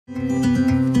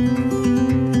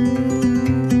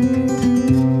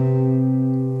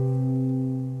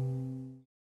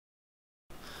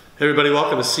Hey everybody,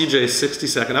 welcome to CJ's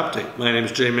 60-second update. My name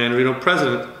is Jay Mandarino,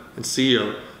 President and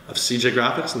CEO of CJ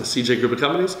Graphics and the CJ Group of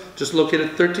Companies, just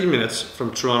located 13 minutes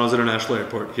from Toronto's International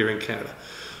Airport here in Canada.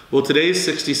 Well, today's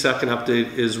 60-second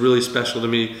update is really special to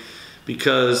me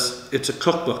because it's a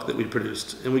cookbook that we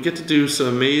produced, and we get to do some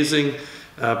amazing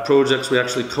projects. We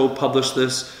actually co-published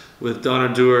this with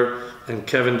Donna Dewar and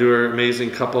Kevin Dewar,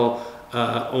 amazing couple,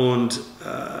 owned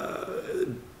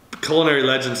culinary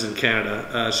legends in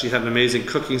Canada. She had an amazing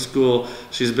cooking school.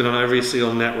 She's been on every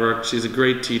single network. She's a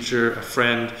great teacher, a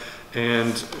friend,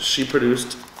 and she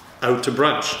produced Out to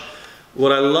Brunch.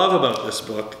 What I love about this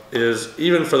book is,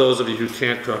 even for those of you who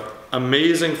can't cook,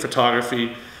 amazing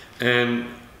photography, and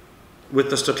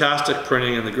with the stochastic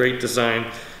printing and the great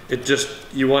design, it just,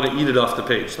 you want to eat it off the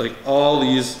page. Like all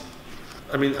these,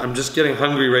 I mean, I'm just getting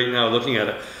hungry right now looking at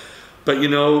it. But you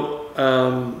know,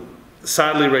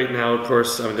 sadly right now, of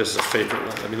course, I mean, this is a favorite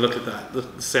one. I mean, look at that. The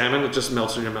salmon, it just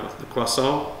melts in your mouth. The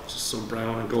croissant, just so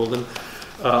brown and golden.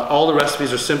 All the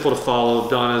recipes are simple to follow.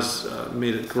 Donna's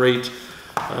made it great.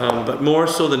 But more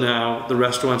so than now, the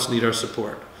restaurants need our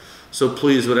support. So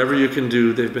please, whatever you can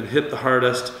do, they've been hit the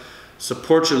hardest.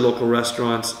 Support your local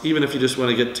restaurants, even if you just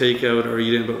want to get takeout or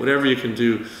eat in, but whatever you can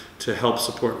do to help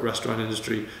support the restaurant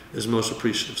industry is most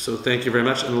appreciative. So thank you very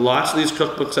much. And lots of these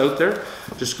cookbooks out there.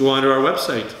 Just go onto our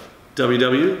website,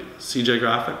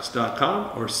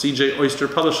 www.cjgraphics.com or CJ Oyster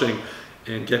Publishing,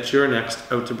 and get your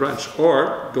next Out to Brunch.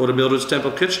 Or go to Mildred's Temple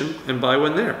Kitchen and buy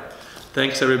one there.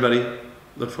 Thanks everybody.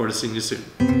 Look forward to seeing you soon.